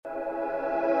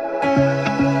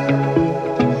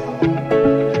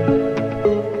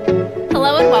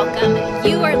Hello and welcome.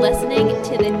 You are listening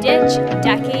to the Ditch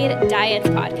Decade Diets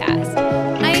podcast.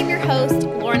 I am your host,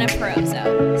 Lorna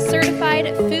Perozzo,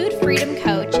 certified food freedom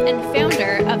coach and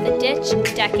founder of the Ditch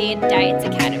Decade Diets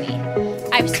Academy.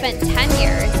 I've spent 10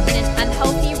 years in an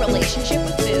unhealthy relationship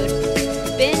with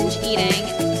food, binge eating,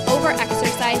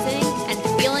 over-exercising, and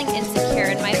feeling insecure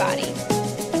in my body.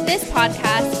 This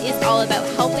podcast is all about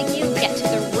helping you get to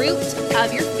the root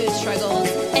of your food struggles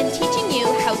and teaching you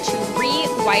how to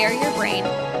rewire your brain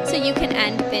so you can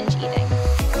end binge eating.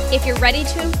 If you're ready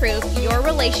to improve your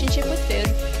relationship with food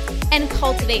and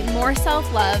cultivate more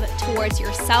self-love towards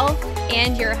yourself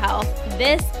and your health,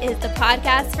 this is the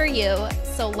podcast for you.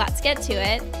 So let's get to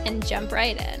it and jump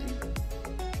right in.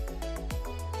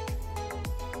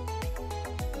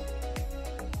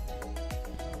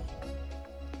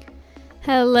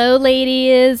 Hello,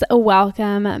 ladies.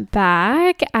 Welcome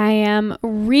back. I am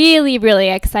really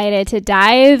excited to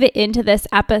dive into this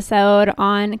episode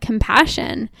on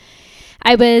compassion.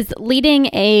 I was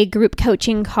leading a group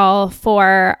coaching call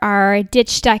for our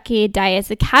Ditch Decade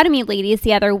Diets Academy ladies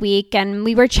the other week, and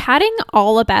we were chatting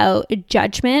all about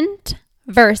judgment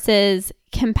versus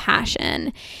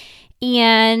compassion.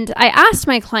 And I asked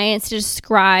my clients to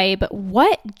describe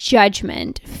what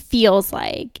judgment feels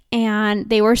like. And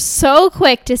they were so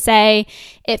quick to say,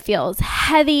 it feels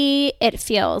heavy. It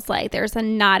feels like there's a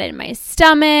knot in my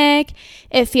stomach.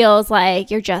 It feels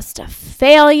like you're just a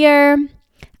failure.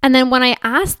 And then when I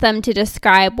asked them to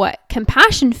describe what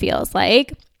compassion feels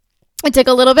like, it took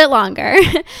a little bit longer.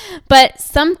 But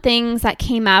some things that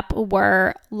came up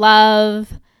were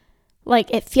love.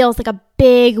 Like it feels like a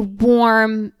big,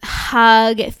 warm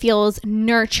hug. It feels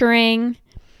nurturing.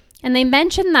 And they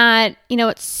mentioned that,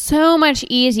 it's so much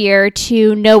easier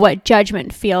to know what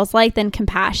judgment feels like than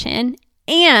compassion.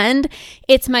 And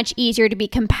it's much easier to be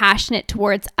compassionate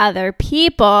towards other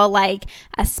people, like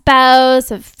a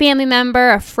spouse, a family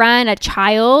member, a friend, a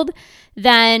child,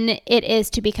 than it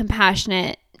is to be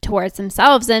compassionate towards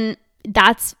themselves. And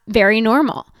that's very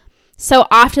normal. So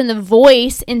often the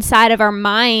voice inside of our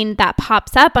mind that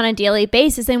pops up on a daily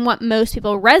basis and what most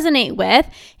people resonate with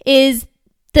is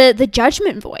the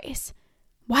judgment voice.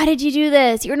 Why did you do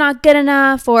this? You're not good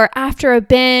enough. Or after a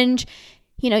binge,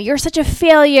 you're such a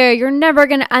failure. You're never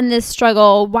going to end this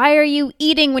struggle. Why are you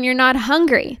eating when you're not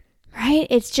hungry? Right?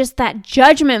 It's just that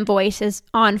judgment voice is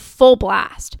on full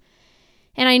blast.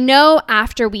 And I know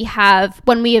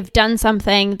when we have done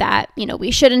something that, we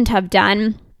shouldn't have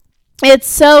done, it's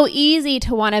so easy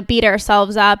to want to beat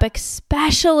ourselves up,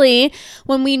 especially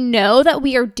when we know that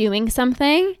we are doing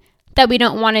something that we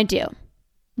don't want to do.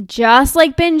 Just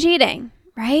like binge eating,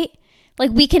 right? Like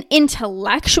we can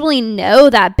intellectually know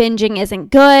that binging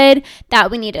isn't good, that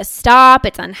we need to stop,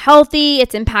 it's unhealthy,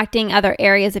 it's impacting other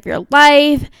areas of your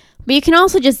life, but you can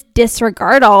also just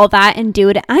disregard all of that and do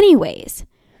it anyways.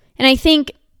 And I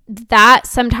think that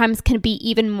sometimes can be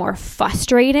even more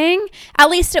frustrating.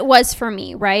 At least it was for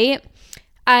me, right?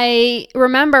 I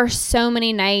remember so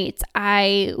many nights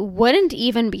I wouldn't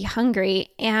even be hungry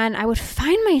and I would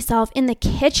find myself in the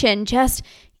kitchen just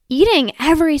eating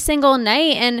every single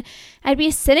night, and I'd be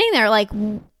sitting there like,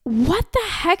 what the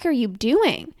heck are you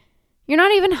doing? You're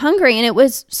not even hungry. And it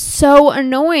was so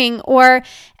annoying. Or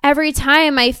every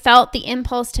time I felt the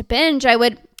impulse to binge, I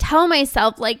would tell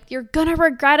myself like, you're gonna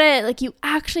regret it. Like you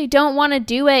actually don't want to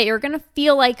do it. You're gonna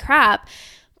feel like crap.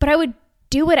 But I would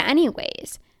do it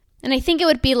anyways. And I think it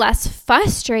would be less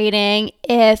frustrating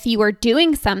if you were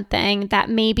doing something that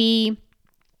maybe,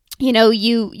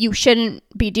 you shouldn't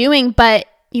be doing, but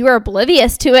you were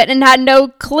oblivious to it and had no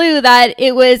clue that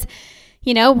it was,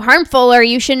 harmful or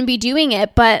you shouldn't be doing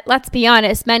it. But let's be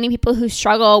honest, many people who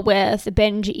struggle with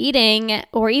binge eating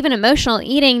or even emotional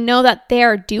eating know that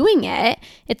they're doing it.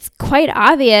 It's quite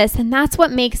obvious. And that's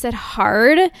what makes it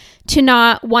hard to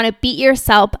not want to beat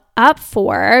yourself up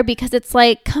for, because it's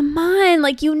like, come on,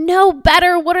 like,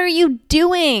 better. What are you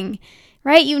doing?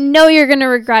 Right? You're going to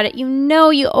regret it.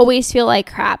 You always feel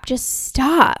like crap. Just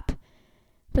stop.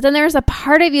 But then there's a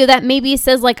part of you that maybe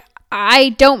says like, I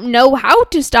don't know how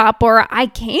to stop or I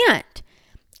can't.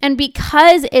 And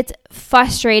because it's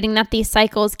frustrating that these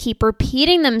cycles keep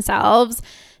repeating themselves,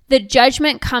 the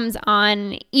judgment comes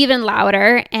on even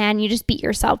louder and you just beat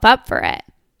yourself up for it.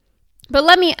 But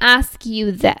let me ask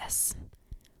you this.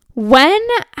 When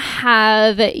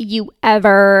have you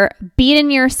ever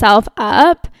beaten yourself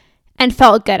up and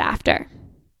felt good after?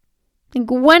 Like,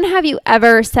 when have you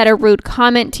ever said a rude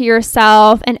comment to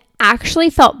yourself and actually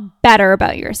felt better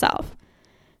about yourself?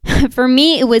 For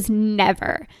me, it was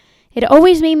never. It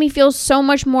always made me feel so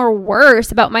much more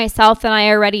worse about myself than I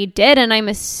already did. And I'm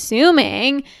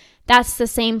assuming that's the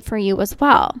same for you as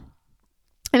well.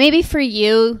 And maybe for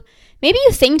you, maybe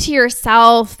you think to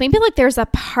yourself, maybe like there's a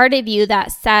part of you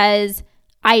that says,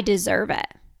 I deserve it.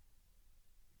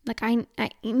 Like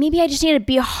maybe I just need to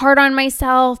be hard on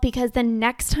myself because the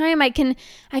next time I can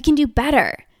do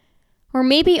better. Or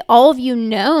maybe all of you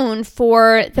known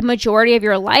for the majority of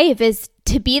your life is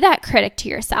to be that critic to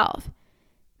yourself.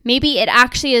 Maybe it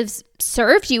actually has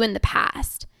served you in the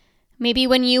past. Maybe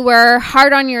when you were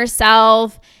hard on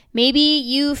yourself, maybe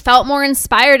you felt more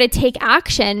inspired to take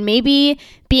action. Maybe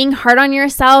being hard on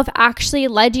yourself actually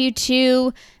led you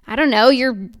to, I don't know,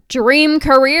 your dream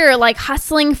career, like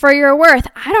hustling for your worth.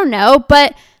 I don't know,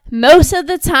 but most of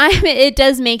the time it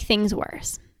does make things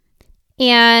worse.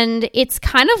 And it's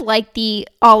kind of like the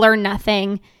all or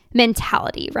nothing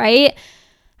mentality, right?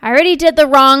 I already did the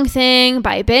wrong thing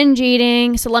by binge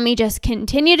eating, so let me just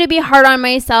continue to be hard on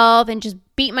myself and just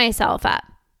beat myself up.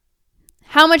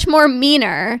 How much more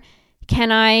meaner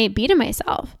can I be to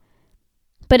myself?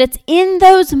 But it's in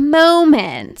those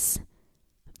moments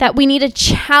that we need to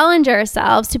challenge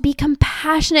ourselves to be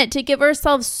compassionate, to give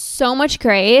ourselves so much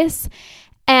grace,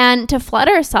 and to flood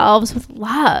ourselves with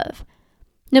love.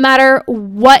 No matter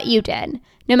what you did,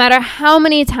 no matter how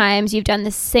many times you've done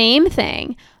the same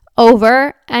thing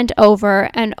over and over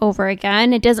and over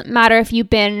again. It doesn't matter if you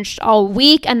binged all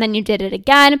week and then you did it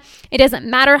again. It doesn't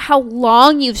matter how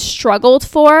long you've struggled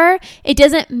for. It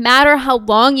doesn't matter how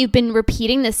long you've been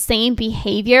repeating the same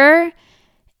behavior.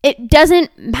 It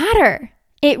doesn't matter.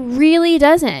 It really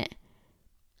doesn't.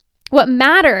 What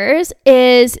matters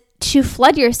is to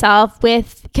flood yourself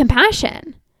with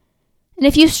compassion. And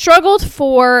if you've struggled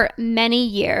for many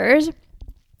years,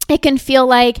 it can feel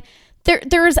like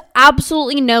there's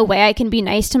absolutely no way I can be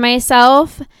nice to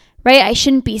myself, right? I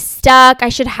shouldn't be stuck. I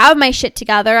should have my shit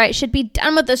together. I should be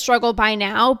done with the struggle by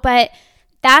now. But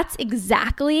that's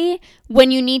exactly when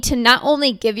you need to not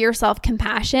only give yourself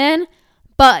compassion,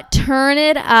 but turn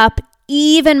it up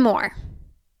even more,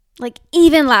 like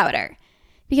even louder,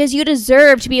 because you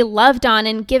deserve to be loved on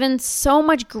and given so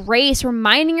much grace,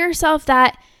 reminding yourself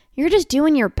that you're just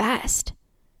doing your best.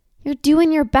 You're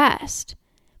doing your best.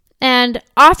 And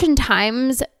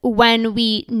oftentimes when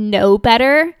we know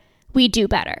better, we do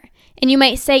better. And you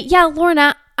might say, yeah,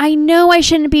 Lorna, I know I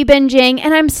shouldn't be binging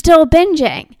and I'm still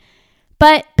binging.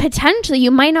 But potentially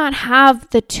you might not have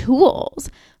the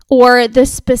tools or the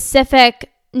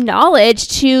specific knowledge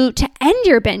to end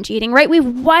your binge eating,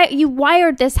 right? You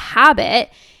wired this habit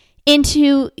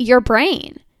into your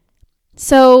brain.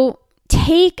 So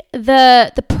take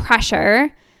the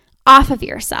pressure off of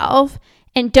yourself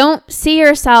and don't see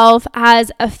yourself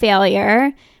as a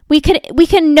failure. We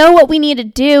can know what we need to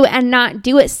do and not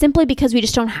do it simply because we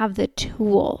just don't have the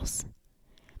tools.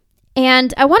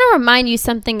 And I want to remind you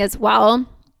something as well.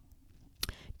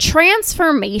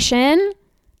 Transformation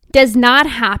does not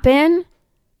happen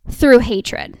through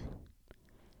hatred.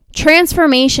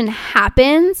 Transformation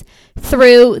happens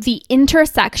through the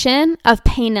intersection of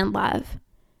pain and love.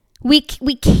 We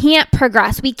can't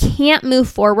progress. We can't move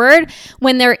forward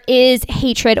when there is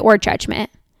hatred or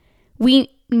judgment. We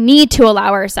need to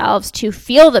allow ourselves to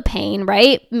feel the pain,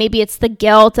 right? Maybe it's the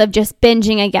guilt of just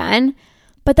binging again,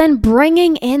 but then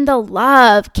bringing in the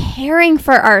love, caring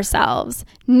for ourselves,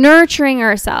 nurturing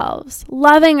ourselves,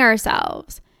 loving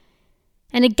ourselves.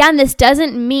 And again, this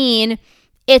doesn't mean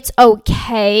it's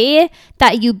okay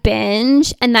that you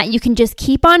binge and that you can just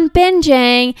keep on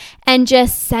binging and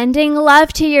just sending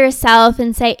love to yourself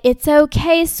and say, it's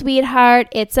okay, sweetheart,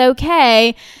 it's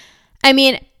okay. I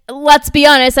mean, let's be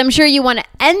honest, I'm sure you want to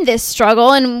end this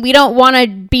struggle and we don't want to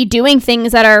be doing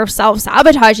things that are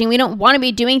self-sabotaging. We don't want to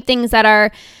be doing things that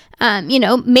are,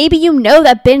 maybe you know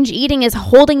that binge eating is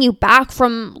holding you back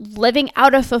from living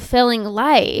out a fulfilling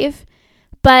life.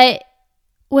 But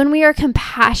when we are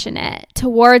compassionate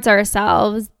towards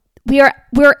ourselves,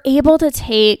 we're able to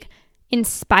take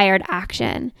inspired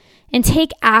action and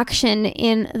take action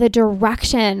in the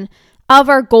direction of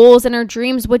our goals and our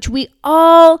dreams, which we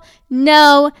all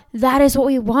know that is what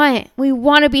we want. We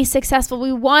want to be successful.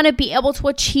 We want to be able to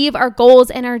achieve our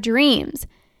goals and our dreams,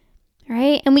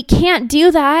 right? And we can't do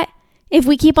that if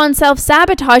we keep on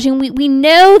self-sabotaging. We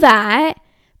know that,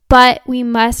 but we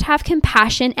must have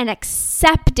compassion and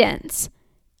acceptance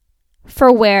for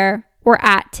where we're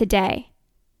at today.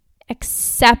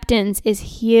 Acceptance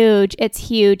is huge. It's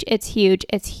huge. It's huge.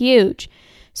 It's huge.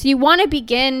 So you want to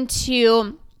begin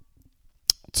to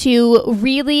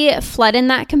really flood in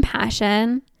that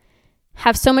compassion,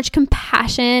 have so much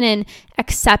compassion and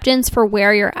acceptance for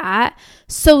where you're at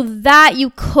so that you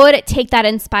could take that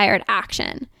inspired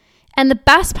action. And the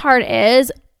best part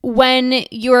is when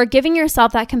you're giving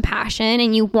yourself that compassion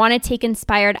and you want to take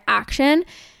inspired action,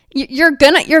 you're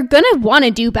gonna want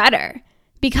to do better,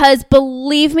 because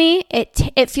believe me,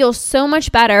 it feels so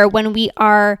much better when we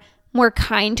are more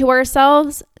kind to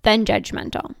ourselves than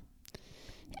judgmental.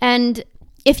 And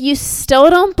if you still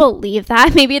don't believe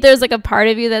that, maybe there's like a part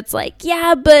of you that's like,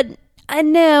 yeah, but I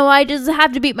know I just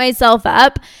have to beat myself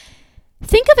up.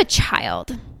 Think of a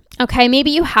child, okay?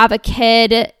 Maybe you have a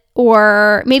kid,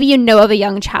 or maybe you know of a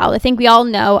young child. I think we all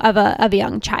know of a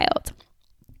young child.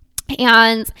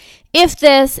 And if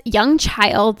this young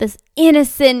child, this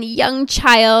innocent young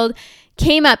child,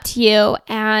 came up to you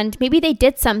and maybe they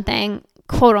did something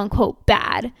quote unquote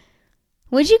bad,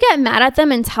 would you get mad at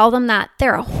them and tell them that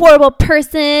they're a horrible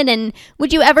person? And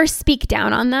would you ever speak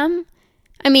down on them?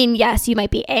 I mean, yes, you might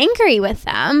be angry with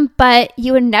them, but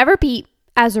you would never be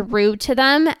as rude to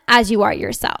them as you are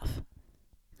yourself.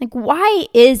 Like, why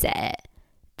is it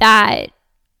that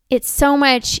it's so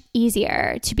much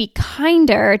easier to be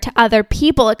kinder to other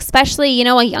people, especially,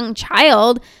 a young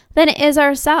child, than it is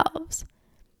ourselves?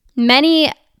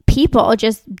 Many people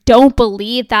just don't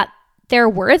believe that they're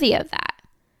worthy of that.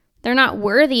 They're not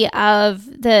worthy of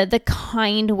the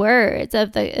kind words,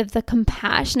 of the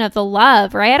compassion, of the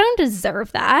love, right? I don't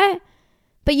deserve that.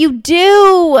 But you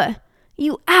do.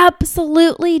 You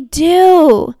absolutely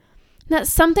do. That's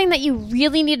something that you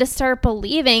really need to start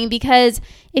believing, because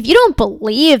if you don't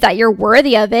believe that you're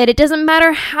worthy of it, it doesn't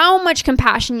matter how much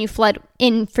compassion you flood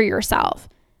in for yourself.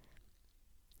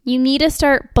 You need to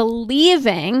start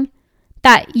believing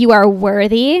that you are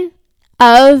worthy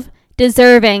of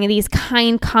deserving these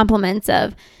kind compliments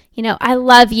of, I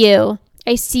love you,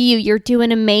 I see you, you're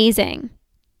doing amazing.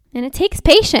 And it takes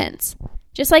patience.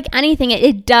 Just like anything,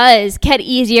 it does get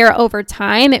easier over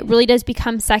time. It really does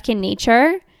become second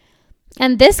nature.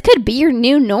 And this could be your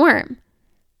new norm.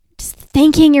 Just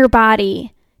thanking your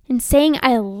body and saying,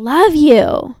 I love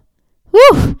you.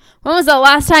 Whew. When was the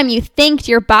last time you thanked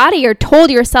your body or told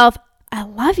yourself, I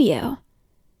love you?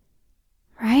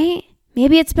 Right?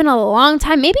 Maybe it's been a long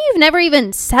time. Maybe you've never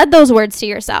even said those words to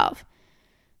yourself.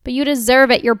 But you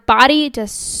deserve it. Your body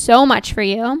does so much for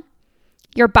you.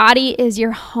 Your body is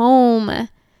your home.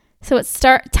 So it's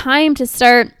time to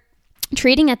start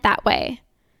treating it that way.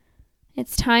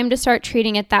 It's time to start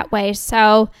treating it that way.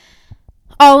 So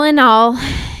all in all,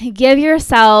 give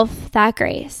yourself that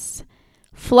grace.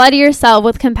 Flood yourself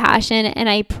with compassion. And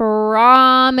I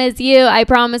promise you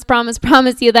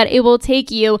that it will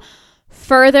take you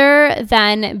further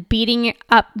than beating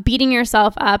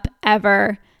yourself up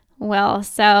ever will.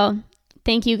 So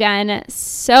thank you again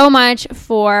so much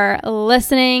for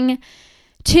listening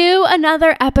to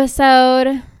another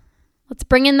episode. Let's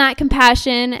bring in that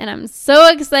compassion, and I'm so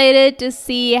excited to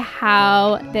see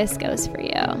how this goes for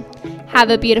you. Have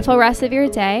a beautiful rest of your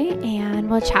day, and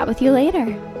we'll chat with you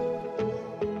later.